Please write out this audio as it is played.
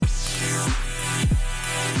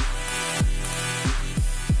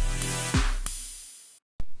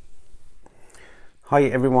Hi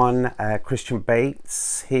everyone, Christian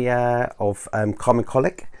Bates here of Calming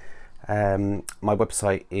Colic. My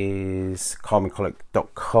website is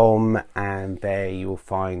calmingcolic.com, and there you will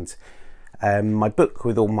find my book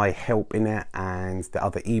with all my help in it and the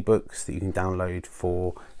other ebooks that you can download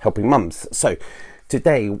for helping mums. So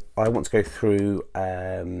today I want to go through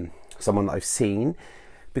someone that I've seen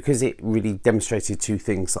because it really demonstrated two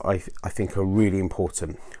things that I think are really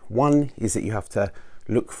important. One is that you have to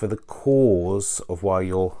look for the cause of why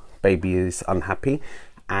your baby is unhappy,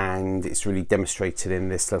 and it's really demonstrated in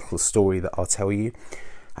this little story that I'll tell you.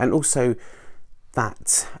 And also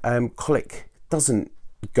that colic doesn't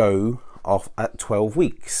go off at 12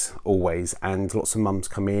 weeks always, and lots of mums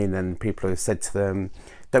come in and people have said to them,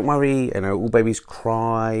 don't worry, you know, all babies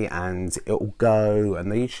cry and it'll go,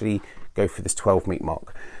 and they usually go for this 12-week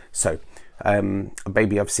mark. So a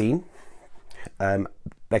baby I've seen,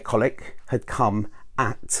 their colic had come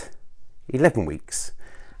at 11 weeks,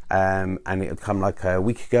 and it had come like a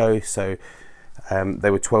week ago. So they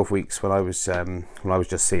were 12 weeks when I was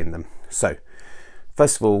just seeing them. So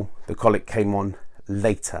first of all, the colic came on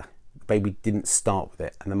later. The baby didn't start with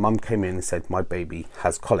it, and the mum came in and said, my baby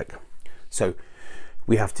has colic. So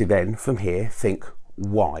we have to then from here think,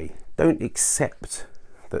 why? Don't accept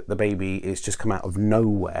that the baby is just come out of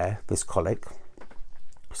nowhere, this colic.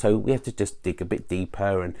 So we have to just dig a bit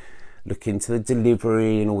deeper and look into the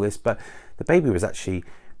delivery and all this. But the baby was actually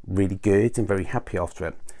really good and very happy after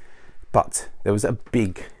it. But there was a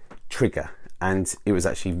big trigger, and it was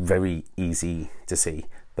actually very easy to see.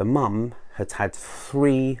 The mum had had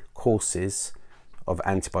 3 courses of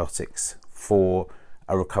antibiotics for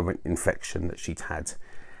a recurrent infection that she'd had.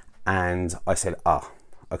 And I said,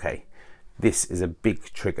 okay, this is a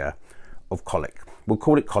big trigger of colic. We'll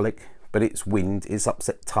call it colic, but it's wind, it's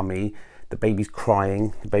upset tummy, the baby's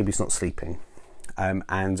crying, the baby's not sleeping,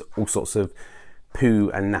 and all sorts of poo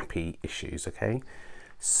and nappy issues, okay?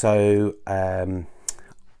 So,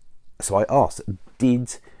 so I asked,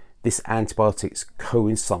 did this antibiotics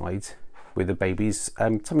coincide with the baby's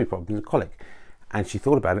tummy problems and colic? And she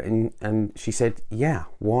thought about it and she said, yeah,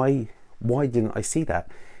 why didn't I see that?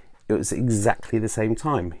 It was exactly the same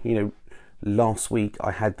time. You know, last week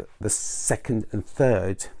I had the 2nd and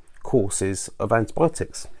 3rd courses of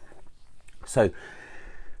antibiotics. So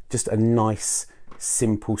just a nice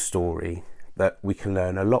simple story that we can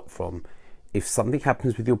learn a lot from. If something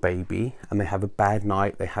happens with your baby and they have a bad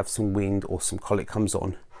night, they have some wind or some colic comes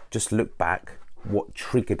on, just look back what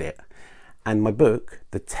triggered it. And my book,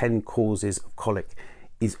 The 10 Causes of Colic,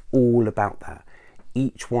 is all about that.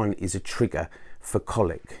 Each one is a trigger for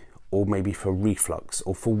colic, or maybe for reflux,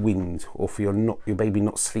 or for wind, or for your baby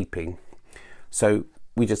not sleeping. So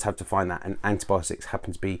we just have to find that, and antibiotics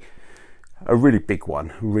happen to be a really big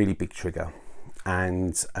one, really big trigger,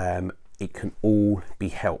 and it can all be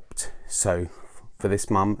helped. So for this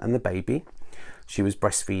mum and the baby, she was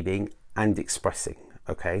breastfeeding and expressing,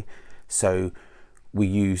 okay? So we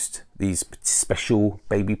used these special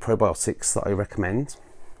baby probiotics that I recommend.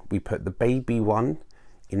 We put the baby one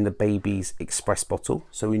in the baby's express bottle,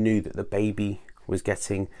 so we knew that the baby was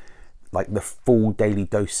getting like the full daily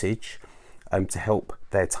dosage to help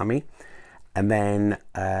their tummy. And then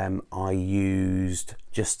I used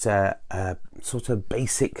just a sort of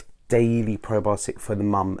basic daily probiotic for the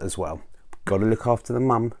mum as well. Got to look after the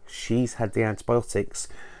mum. She's had the antibiotics,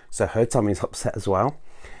 so her tummy's upset as well.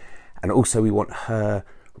 And also we want her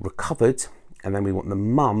recovered, and then we want the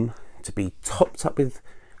mum to be topped up with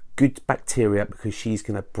good bacteria, because she's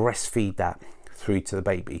going to breastfeed that through to the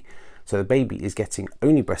baby. So the baby is getting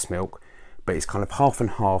only breast milk, but it's kind of half and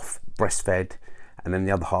half breastfed, and then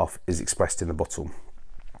the other half is expressed in the bottle.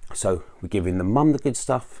 So we're giving the mum the good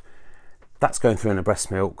stuff, that's going through in the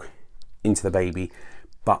breast milk into the baby,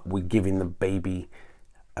 but we're giving the baby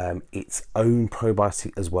its own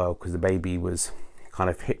probiotic as well, because the baby was kind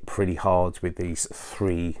of hit pretty hard with these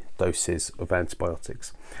 3 doses of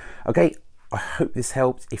antibiotics. Okay, I hope this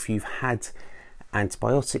helped. If you've had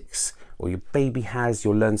antibiotics, or your baby has,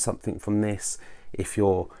 you'll learn something from this. If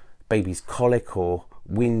your baby's colic or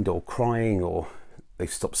wind or crying, or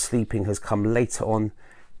they've stopped sleeping has come later on,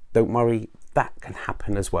 don't worry, that can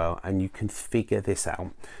happen as well, and you can figure this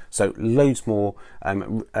out. So loads more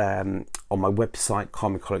on my website,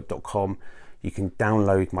 calmingcolic.com. You can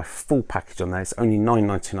download my full package on there. It's only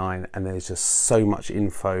 $9.99, and there's just so much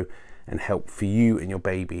info and help for you and your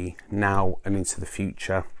baby now and into the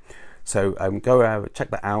future. So go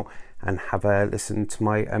check that out and have a listen to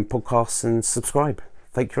my podcasts and subscribe.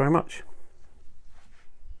 Thank you very much.